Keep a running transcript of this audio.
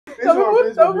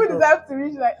some people deserve to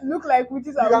reach like look like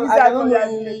witches and wizards. I cannot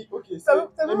knowingly. Okay,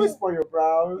 so let me spoil your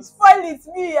brows. Spoil it,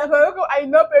 me. I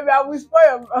know, baby. I will spoil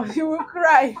your brows. You will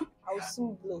cry. I will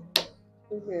soon blow.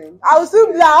 I will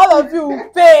soon blow. All of you will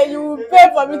pay. You will pay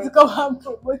for me to come and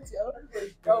promote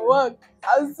your work.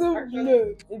 I will soon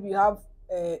blow. If you have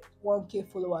 1K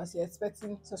followers, you're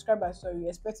expecting subscribers. Sorry, you're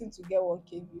expecting to get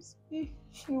 1K views. You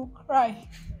will cry.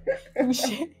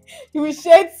 You will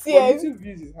shed tears. YouTube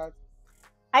views is hard.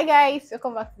 Hi guys,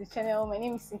 welcome back to the channel. My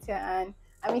name is Cynthia and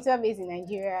I'm based in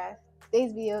Nigeria.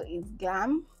 Today's video is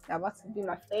glam. I'm about to do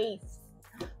my face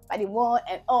by the one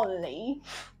and only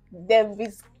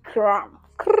Davisglam.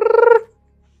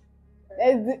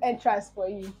 Let's do entrance for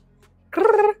you.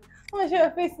 I'm gonna show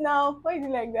your face now. Why is it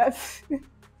like that?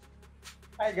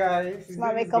 Hi guys, it's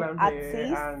my makeup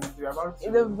artist and we're about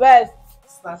to the best.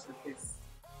 Snatch the face.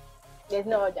 There's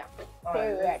no other.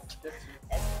 Period.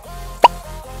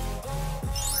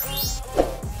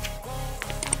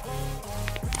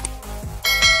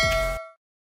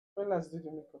 When last did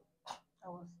you makeup?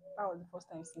 That was the first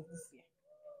time since this year.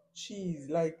 Jeez,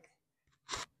 like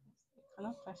I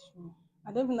cannot catch me.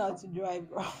 I don't even know how to dry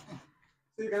brow.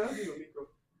 So you cannot do your makeup?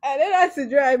 I don't know how to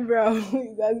dry brow.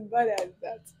 It's as bad as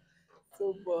that.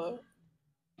 So but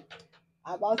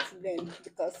I'm about to learn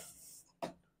because I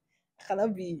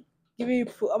cannot be giving you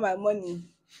all my money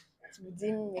to be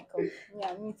doing makeup.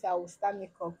 I will start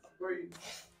makeup.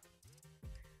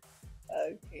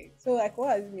 Okay. So like what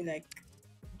has it been like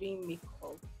doing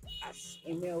makeup as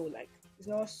a male? Like it's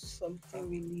not something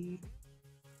really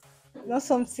not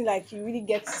something like you really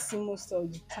get to see most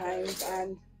of the times,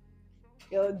 and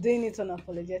you're doing it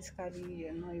unapologetically.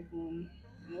 You're not even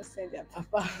saying that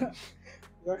papa.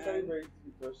 It's actually very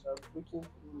difficult. I'm looking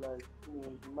through like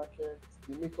the market,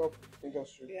 the makeup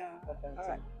industry. Yeah.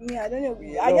 Right. I don't know.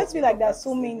 I just feel like there's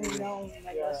so many now.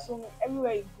 Like there's so many,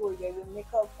 everywhere you go, there's a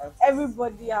makeup.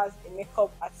 Everybody has a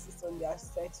makeup artist on their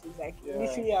set. It's like you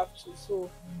literally have to. So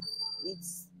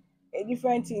it's a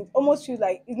different thing. It almost feels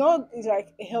like it's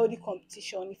like a healthy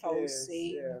competition, if I would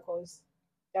say, because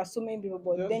there are so many people.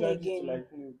 But then again,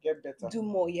 to, get better. Do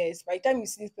more. Yes. By the time you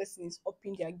see this person is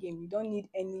upping their game, you don't need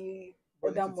any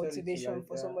other motivation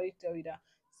for somebody to tell you that.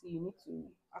 So you need to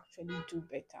actually do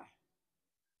better.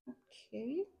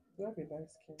 Okay. You have a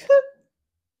nice skin.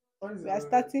 we are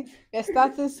starting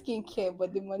skincare,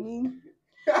 but the money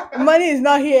is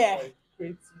not here. Like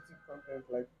create YouTube content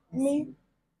like me.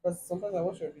 Because sometimes I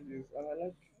watch your videos and I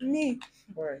like me.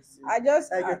 What I see. I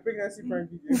just like a pregnancy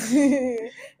prank video.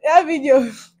 That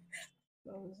video.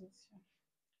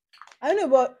 I don't know,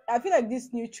 but I feel like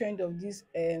this new trend of this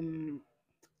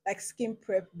like skin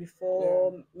prep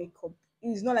before makeup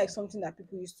is not like something that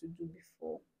people used to do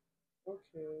before.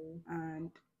 Okay.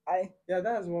 And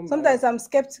that's one. Sometimes I'm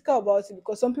skeptical about it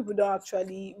because some people don't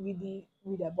actually really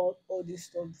read about all this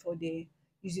stuff before they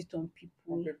use it on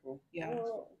people. Yeah.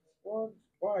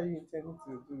 What are you intending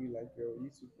to do with like your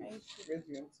YouTube page?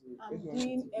 I'm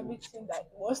doing everything that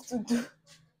it wants to do.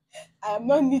 I am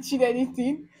not niching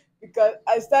anything because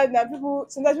I start now.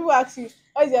 Sometimes people ask you,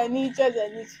 "What's your niche? What's your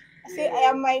niche?" I say, "I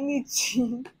am my niche.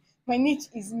 My niche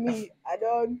is me. I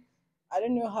don't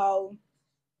know how."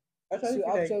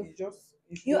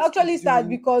 You actually start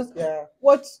because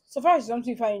what so far as something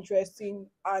you find interesting,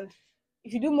 and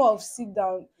if you do more of sit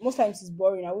down, most times it's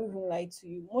boring. I won't even lie to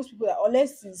you. Most people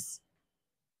unless it's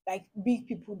like big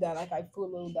people that like I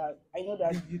follow that I know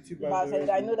that YouTubers,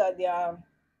 I know that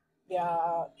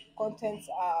their contents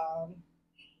are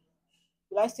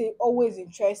always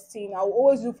interesting. I will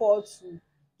always look forward to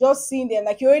just seeing them.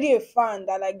 Like you're already a fan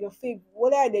that like your favorite,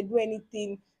 whether they do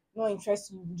anything not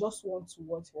interesting, you just want to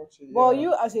watch it. But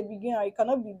you as a beginner, you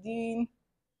cannot be doing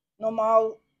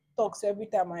normal talks every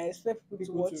time and expect people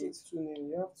to watch it.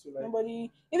 You have to like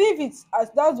nobody, even if it's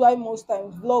that's why most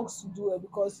times vlogs do it,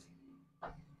 because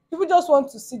people just want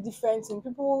to see different things.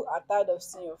 People are tired of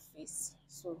seeing your face,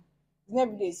 so it's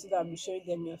never day you sit down and be showing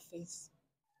them your face.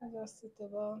 I just sit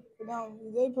about now.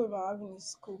 The only problem I'm having is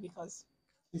school because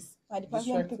my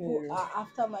department people are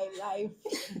after my life.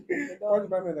 What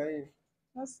department are you?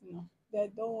 They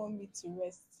don't want me to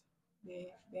rest.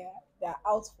 They're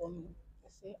out for me. They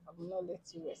say I will not let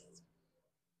you rest.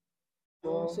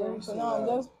 So for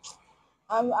now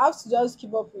I have to just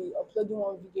keep up with uploading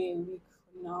one video a week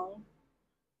for now.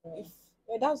 If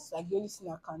that's like the only thing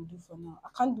I can do for now. I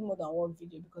can't do more than one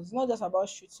video because it's not just about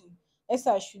shooting. Let's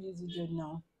say I shoot this video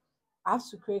now, I have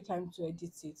to create time to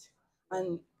edit it,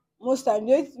 and most time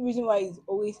the only reason why it's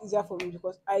always easier for me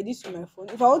because I edit with my phone.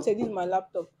 If I want to edit with my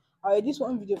laptop, I'll edit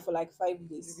one video for like 5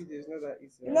 days. Video is not that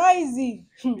easy. Not easy.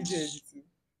 Video editing.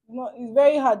 No, it's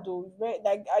very hard though. It's very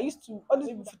like I used to all these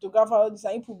people photographer all this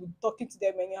and people be talking to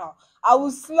them anyhow. I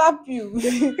will slap you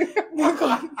because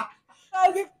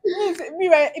me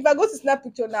right, if I go to snap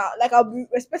picture now, like I'll be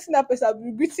respecting that person, I'll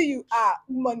be greeting you,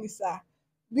 good morning, sir.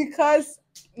 Because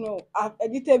I've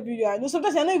edited video. I know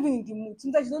sometimes you're not even in the mood.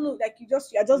 Sometimes you don't know, like you're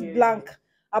just Yeah. blank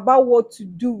about what to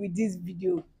do with this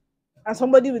video. And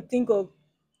somebody will think of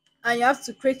and you have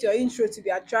to create your intro to be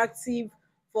attractive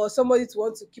for somebody to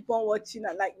want to keep on watching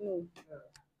and like no.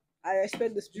 I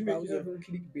respect those Do you people. I make would use of never.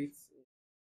 clickbait?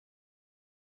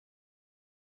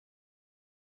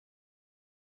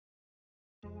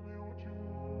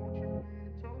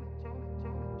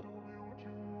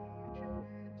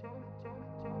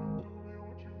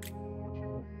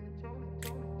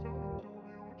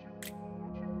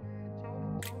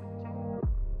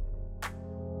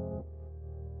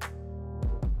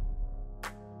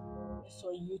 It's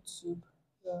on YouTube.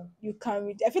 Yeah. You can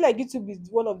read. I feel like YouTube is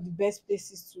one of the best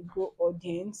places to grow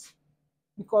audience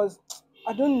because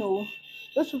I don't know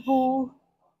those people.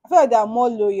 I feel like they are more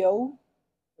Yeah.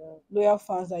 loyal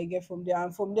fans that you get from there,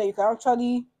 and from there you can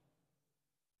actually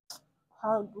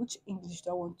how which English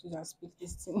do I want to use and speak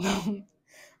this thing.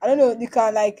 I don't know. You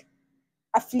can like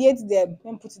affiliate them.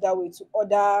 Let me put it that way to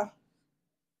other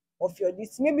of your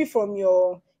this maybe from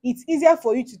your it's easier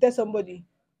for you to tell somebody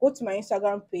go to my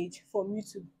Instagram page from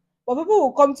YouTube, but people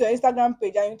will come to your Instagram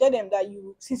page and you tell them that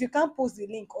you since you can't post the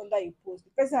link under a post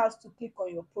the person has to click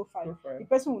on your profile. Profile. The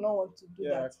person will not want to do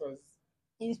Yeah, that. cause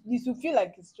It will feel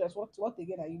like it's stress. What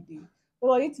again are you doing? So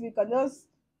on YouTube you can just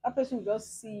that person will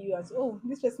just see you and say oh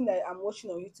this person that I'm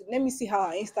watching on YouTube let me see how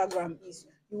her Instagram is.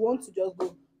 You want to just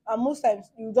go and most times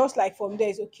you just like from there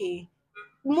is okay.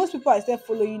 Most people I start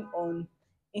following on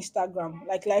Instagram,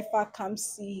 like Lifa,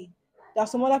 Kamsi. There are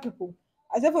some other people.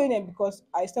 I start following them because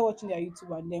I start watching their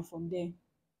YouTube and then from there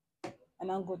and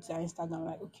then go to their Instagram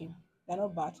like okay, they're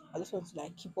not bad. I just want to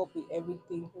like keep up with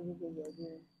everything. everybody are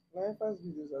doing. My first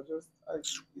videos are just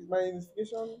my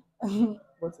investigation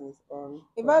button is on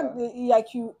In for fact, her.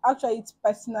 like you actually it's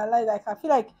personalized. Like I feel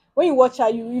like when you watch her,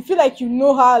 you feel like you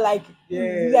know her.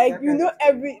 Yeah, Like that you kind know of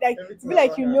thing. you Everything feel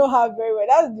like about you her. know her very well.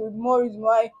 That's the more reason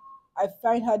why I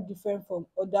find her different from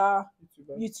other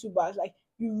YouTubers. YouTubers. Like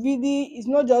you really, it's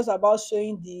not just about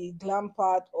showing the glam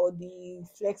part or the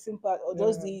flexing part or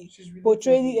just Yeah, the she's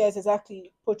portraying. relatable. Yes,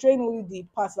 exactly. Portraying only the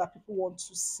parts that people want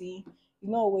to see. It's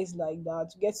not always like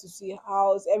that. You get to see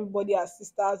house everybody, her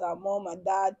sisters, her mom, her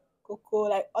dad, Coco,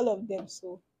 like all of them.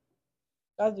 So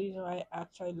that's the reason why I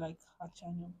actually like her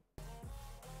channel.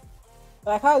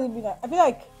 Like how has it been? I feel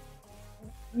like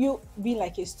you being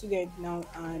like a student now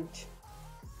and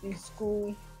in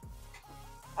school.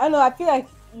 I don't know. I feel like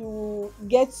you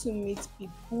get to meet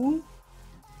people.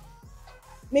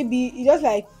 Maybe it's just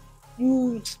like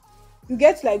you you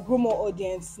get to like grow more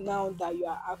audience now that you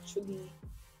are actually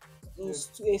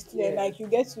Yes. a student. Yes. Like you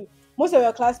get to most of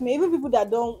your classmates, even people that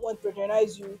don't want to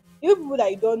patronize you, even people that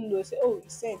you don't know, say, "Oh,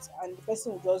 it's sent," and the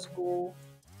person will just go.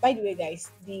 By the way,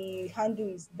 guys, the handle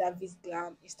is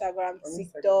Davisglam, Instagram, On Instagram.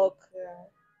 TikTok. Yeah.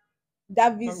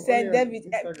 Davis I'm only said on David.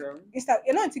 Instagram,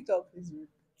 You're not on TikTok. Facebook,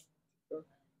 TikTok.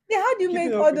 Yeah, how do you Keeping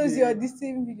make up all with those your the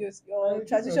distinct videos, your I do some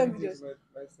transition videos videos,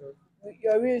 myself.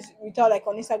 your reels without like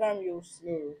on Instagram reels,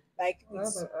 No. like I have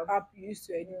with an app. app you used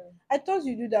to edit? Yeah. I thought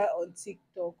you do that on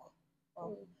TikTok. Wow.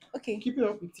 Mm. Okay. Keeping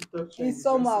up with TikTok trend It's is just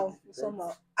so somehow, difficult.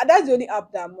 somehow. And that's the only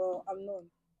app that I'm not on.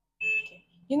 Okay.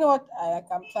 You know what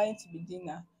I'm planning to be doing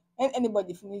now? And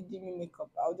anybody finish doing me makeup,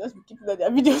 I'll just be keeping all their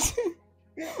videos.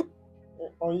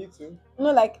 On YouTube.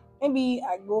 Like maybe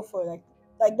I go for like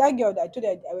that girl that I told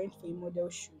her I went for a model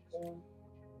shoot.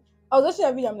 I was watching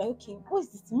that video, I'm like, okay, what is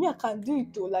this? Me, I can do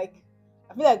it though. Like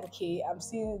I feel like okay, I'm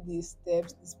seeing these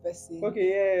steps, this person. Okay,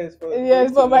 yes, for you Yes,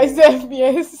 to for learn. myself,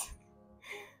 yes.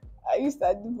 I used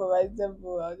to do for myself,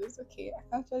 but I was just okay. I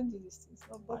can actually do this. It's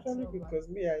not bad. It's Actually not good bad. because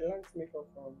me I learned makeup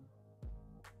from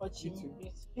Watching YouTube.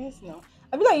 it. Yes, now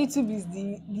I feel like YouTube is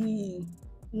the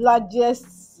largest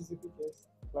It's the biggest.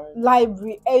 Like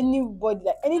library. Anybody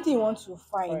like anything you want to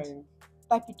find, find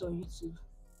type it on YouTube.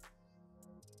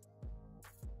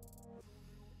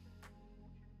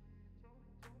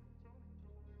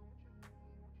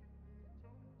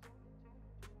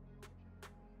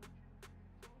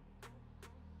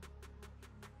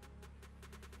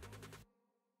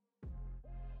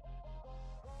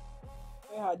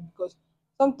 Very hard because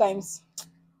sometimes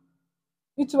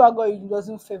YouTube algorithm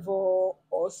doesn't favor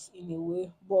us in a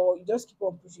way, but you just keep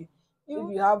on pushing. If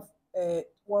you have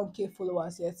 1K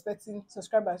followers, you're expecting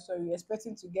subscribers, sorry, you're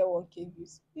expecting to get 1K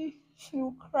views. You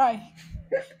will cry.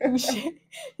 You will shed,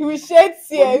 you will shed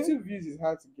but tears. YouTube views is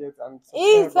hard to get and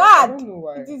It's subscribers. I hard. don't know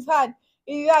It why. is hard.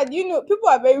 Yeah, you know, people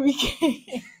are very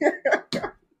wicked.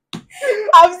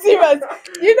 I'm serious.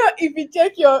 You know, if you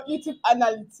check your YouTube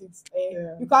analytics,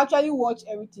 Yeah. you can actually watch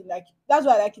everything. Like that's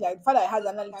why I like it. Like the fact that it has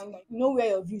analytics, like, you know where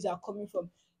your views are coming from.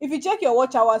 If you check your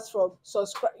watch hours from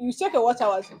subscribe, you check your watch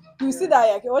hours, you see that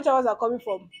like your watch hours are coming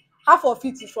from half of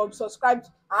it is from subscribed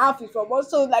and half is from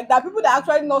also like there are people that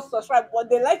actually not subscribe but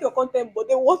they like your content but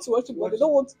they want to watch it but they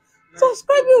don't want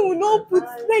subscribing will not put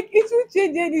like it will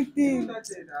change anything.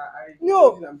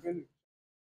 No.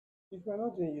 If you're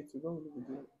not doing YouTube, what will you be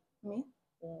doing? Me?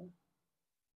 Yeah.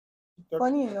 TikTok.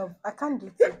 Funny enough, I can't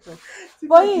do TikTok. TikTok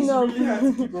Funny is enough, really hard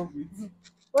to keep up with.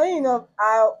 funny enough,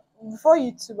 I before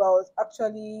YouTube I was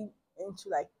actually into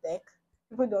like tech.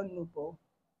 People don't know, but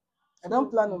I don't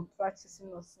So, plan on practicing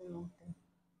nursing nothing.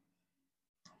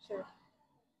 Sure.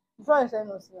 Before I started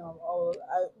nursing,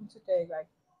 I into tech like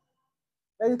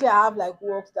basically I have like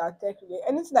works that are tech related.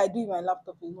 Anything I do in my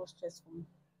laptop is not stressful.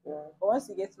 yeah. But once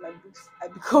it gets to my books, I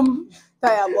become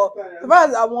tired. But as far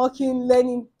as I'm working,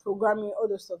 learning, programming, all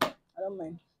those stuff, I don't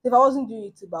mind. If I wasn't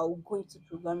doing YouTube, I would go into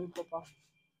programming proper.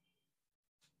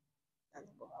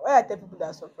 When I tell people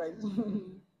that surprised,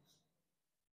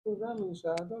 Programming,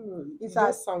 sha, I don't know. it's It hard.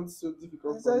 just sounds so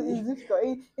difficult for So it's me. difficult.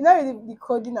 It's not really the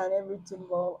coding and everything,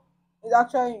 but it's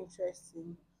actually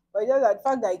interesting. But it's just that the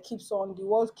fact that it keeps on, the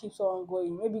world keeps on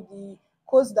going. Maybe the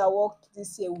codes that worked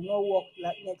this year will not work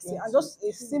like next year. And Next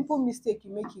week. just a simple mistake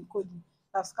you make in coding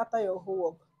that scatter your whole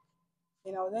work.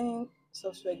 And I was learning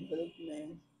software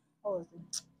development. I was,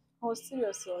 I was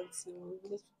serious until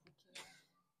village people came.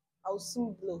 I will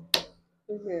soon blow.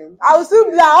 Amen. I will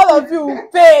soon blow. All of you will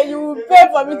pay. You will pay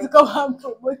for me to come and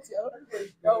promote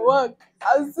your work.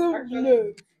 I will soon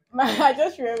blow. I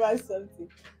just remember something.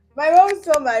 My mom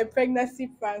saw my pregnancy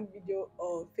prank video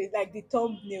on face, like the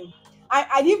thumbnail.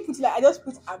 I didn't put like I just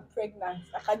put I'm pregnant.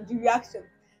 I can the reaction.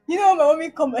 You know, my mommy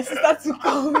called my sister to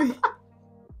call me.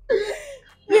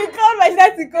 You called my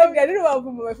dad to come here. I don't know what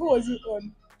happened, but my phone wasn't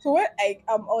on. So when I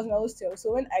was in my hostel.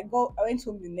 So when I went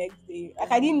home the next day.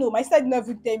 Like I didn't know. My sister didn't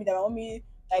even tell me that my mommy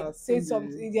like Has said seen the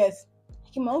something. Yes.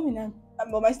 Okay, my mommy now,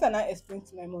 but my sister now explained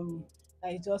to my mommy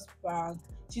that it's just prank.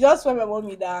 She just told my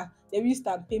mommy that they used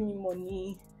to pay me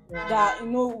money. That you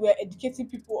know we're educating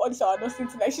people. All this are not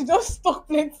things. Like she just talked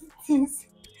plenty things,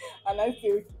 and I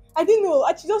say okay. I didn't know.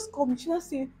 And she just called me. She just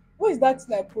say, "What is that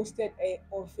thing I posted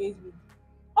on Facebook?"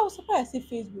 I was surprised I say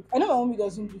Facebook. I know my mommy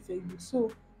doesn't do Facebook.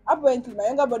 So apparently my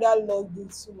younger brother logged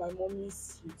into my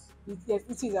mommy's yes,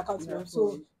 it is account yeah, now.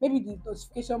 So phone. maybe the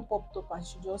notification popped up and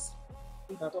she just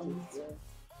clicked Tapped it, on it. yeah.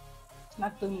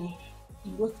 Not told me.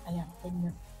 He wrote I am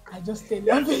pregnant. I just tell you.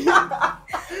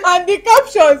 And the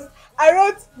captions I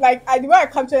wrote like the way I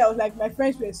captured it, I was like my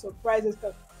friends were surprised and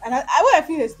stuff. And when I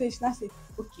finished the stage, and I said,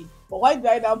 okay, but why do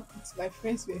I now put my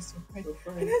friends were surprised?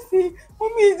 So And fine. I say,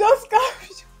 mommy, it's just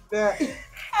caption. Yeah.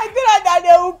 I told her that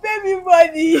they will pay me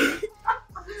money.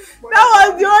 That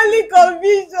was the only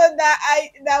conviction that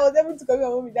I was able to convince my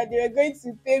mommy that they were going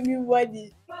to pay me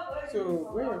money. So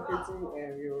when you're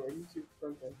creating your YouTube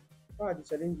content, what are the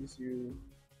challenges you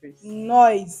face?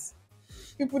 Noise.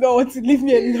 People don't want to leave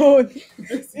me alone. If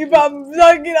Basically, I'm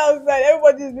vlogging outside,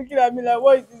 everybody is looking at me like,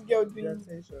 what is this girl the doing?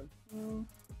 attention. Mm,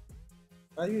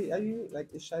 Are you like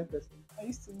a shy person? I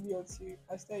used to be until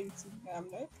I started YouTube. And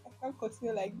I'm like, I can't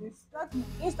continue like this. That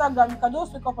Instagram, you can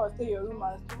just wake up and stay in your room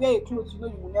and wear a clothes you know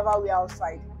you will never wear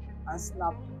outside and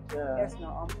snap. Yeah. Yes,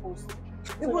 now and post.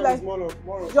 People Instagram is like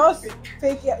more of just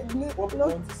fake it. what people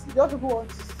want to see. Just people want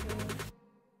to see.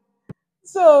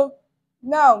 So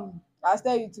now I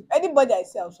start YouTube. Anybody I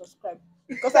see, I'll subscribe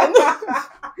because I know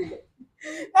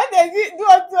that they do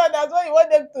unto others what you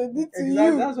want them to do to Exactly.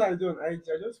 you. That's what I do on IG.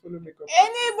 I just follow makeup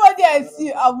Anybody I artists.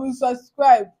 see, I will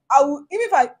subscribe. I will even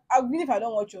if I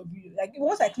don't watch your video. Like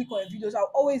once I click on your videos,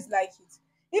 I'll always like it.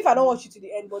 If I don't watch it to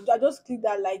the end, but I just click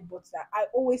that like button. I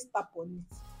always tap on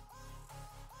it.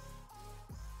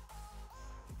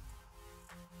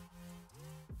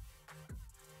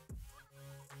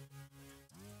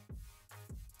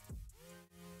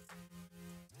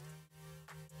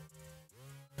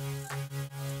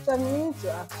 So I'm meaning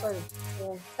to ask, sorry.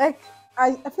 Yeah. Like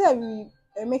I feel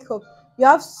like makeup, you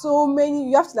have so many.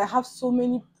 You have to like have so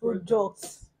many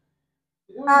products,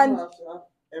 You don't even and have to have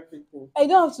everything. I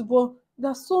don't have to. But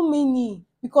there's so many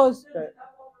because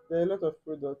There are a lot of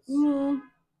products. mm,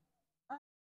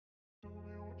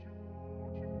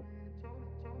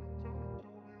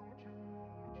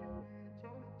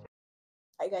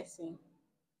 I guys saying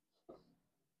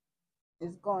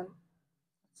it's gone.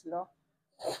 It's lost.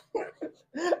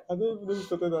 I don't even know who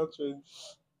started that trend.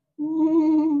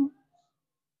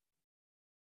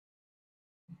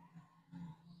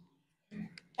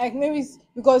 Like maybe it's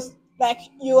because like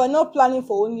you are not planning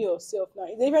for only yourself now.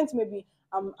 It's different. Maybe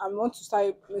I want to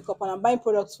start makeup and I'm buying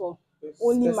products for It's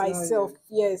only personal myself. use.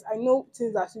 Yes, I know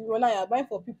things that when I are buying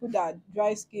for people that are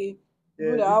dry skin,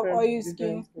 people Yeah, that have different oily different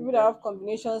skin, skin people that types. have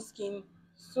combination skin.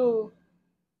 So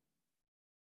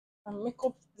and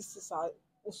makeup pieces are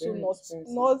also Very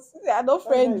expensive. not they are not That's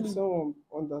why if friendly. someone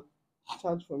under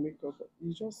charge for makeup,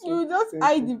 it's just so You just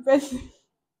hide expensive. the person.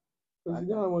 Because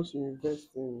you know how much you invest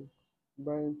in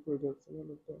buying products and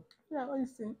all of that. Yeah, what you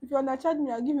saying? If you undercharge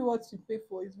me, I'll give you what you pay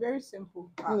for. It's very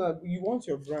simple. No, no, you want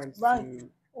your brand Brand. to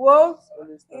Well,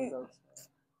 always stand eh, out.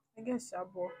 I guess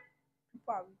Shabo.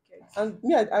 People are wicked. And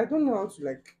me, I don't know how to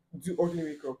like do ugly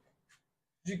makeup.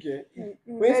 Do you get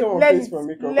when Learn, someone learn pays it. for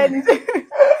makeup? Learn it.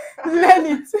 Learn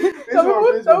it. When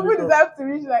someone pays for Some people makeup, deserve to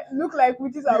reach like look like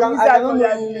witches you and can I wizards cannot for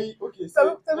their village. knowingly okay,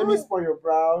 so Some let me people spoil your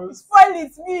brows. spoil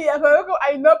it. Me, if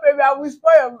I know baby, I will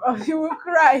spoil you. You will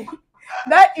cry.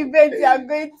 That event you are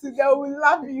going to, they will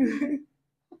laugh you.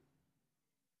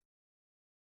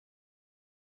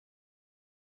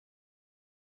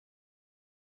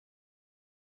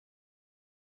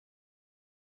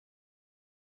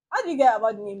 How do you get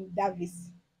about the name Davis?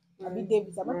 Abi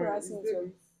Davis. Am I It's pronouncing it well?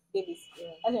 Davis. Davis. Yeah,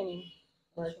 That's your name.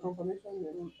 my confirmation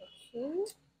name. Okay.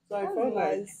 So I That's felt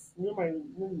like nice. my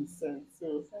name is Sense.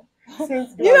 So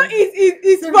Sense You know, glance.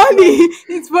 it's Sense funny. glance.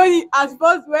 It's funny. At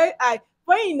first,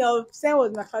 funny enough, Sen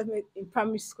was my classmate in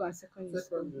primary school and secondary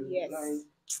school. Secondary, Yes, like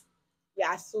we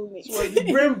are soulmates. she was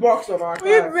the brain box of our We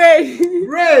class. brain,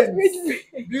 Brains,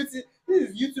 which beauty. This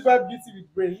is YouTuber beauty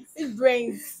with brains. which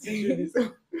brains. Literally.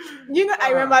 So, You know,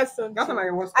 I remember that time something.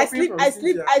 I was copying from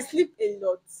Cynthia. I sleep a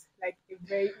lot, like a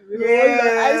very a whole lot.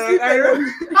 I Yeah, sleep I a lot.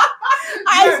 remember. You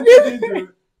I and sleep. Chidi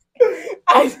do.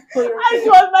 I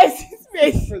was my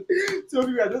seatmate. So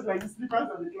we were just like the sleepers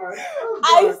of the class. Oh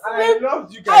I God, and sleep. I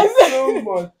loved you guys so I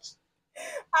much.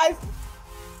 I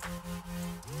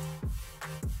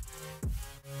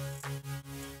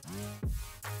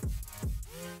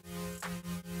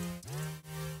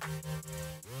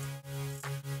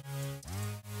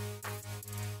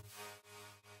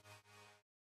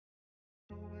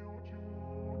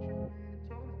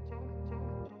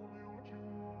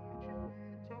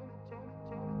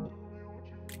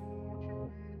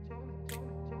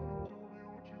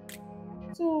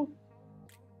so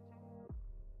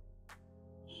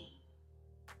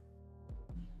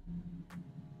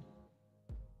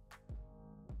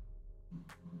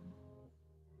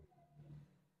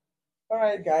All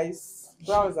right, guys,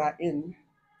 brows are in.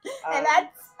 and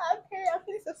that's okay. I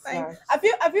feel so fine. Snatch.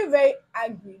 I feel very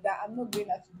angry that I'm not going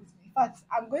out to this. In fact,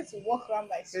 I'm going to walk around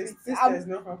my street. Sister is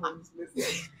not far from this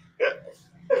place.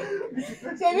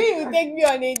 Maybe you will take me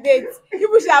on a date.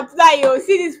 People should apply. You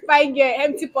see this fine girl,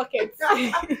 empty pockets.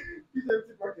 These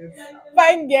empty pockets.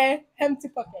 Fine girl, empty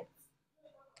pockets.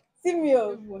 See me,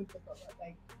 oh. Won't talk about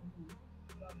like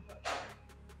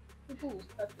people will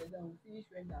start with them, finish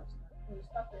when they have started. Will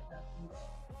start when they have finished.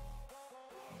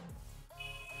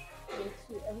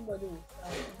 They too, everybody will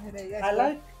start. And then, yes, I well,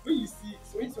 like when you see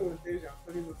so when someone tells you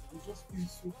I'm telling us, it just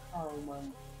feels so calm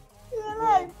and yeah,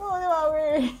 like, oh, they were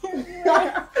wearing.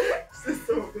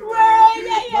 Sister of the Well,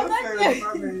 yeah, yeah, Don't say that's the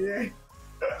family, yeah.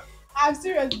 I'm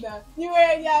serious now. You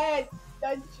were in your head.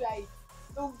 Don't try it.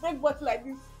 Don't break bottle like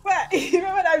this. But you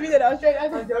remember that video that I was trying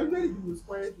And they're usually the most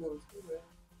quiet ones. Too, man.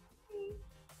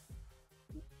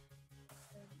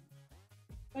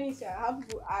 when you say I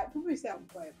have people say I'm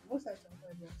quiet. Most times I'm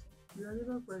quiet. You are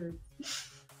never quiet.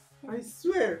 I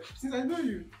swear, since I know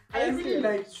you, Are I you really serious?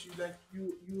 like you. Like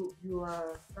you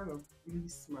are kind of really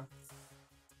smart.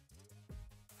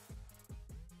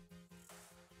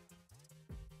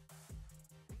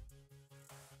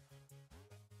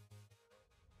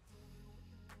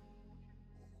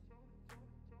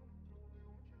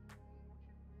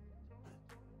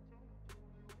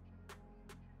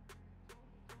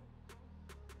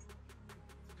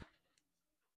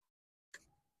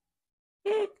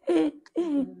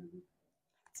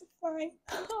 It's fine.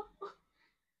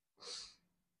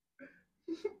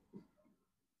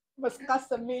 Must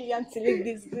cost a million to look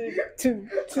this good too.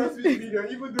 Trust me, video.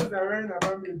 Even those that are wearing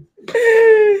about me.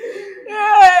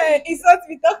 Yeah, it's not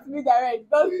me. Talk to me direct.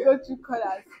 Don't go through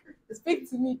colors. Speak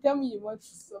to me. Tell me you want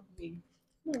something.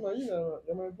 No, no,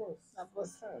 you're my boss. Na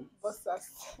boss, I can't.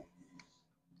 bossers.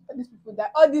 All these people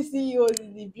that all these CEOs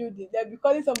in the building, they'll be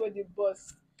calling somebody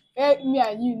boss. Eh, me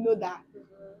and you know that.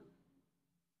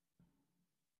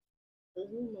 There's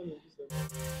no money in this.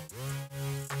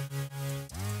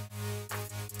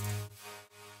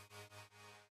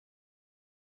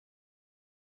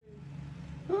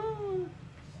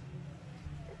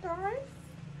 Alright.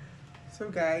 So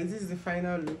guys, this is the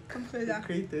final look we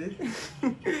created.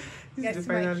 This Yes, is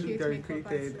the my final look cute that we makeup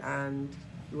created, artist. and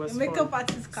it was The makeup fun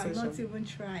artists cannot session. even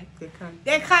try. They can't.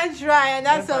 They can't try, and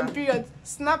that's Never. some period.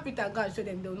 Snap it and go and show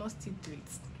them. They will not still do it.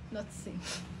 Not sing.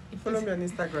 Follow me on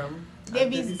Instagram.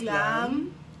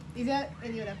 Davisglam. Is there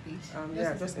any other page?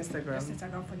 Yeah, just Instagram. Just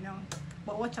Instagram for now.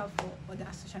 But watch out for other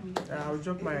social media. I'll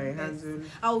drop my handle.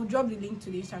 I'll drop the link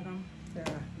to the Instagram Yeah,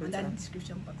 on later. that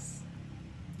description box.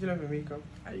 Do you love your makeup?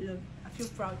 I love it. I feel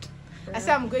proud. Yeah. I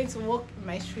said I'm going to walk in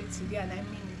my street today, and I mean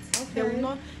it. Okay.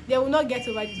 They will not get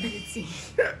over this beauty.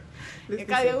 Let's They take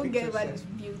some won't get pictures, over yeah. this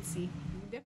beauty.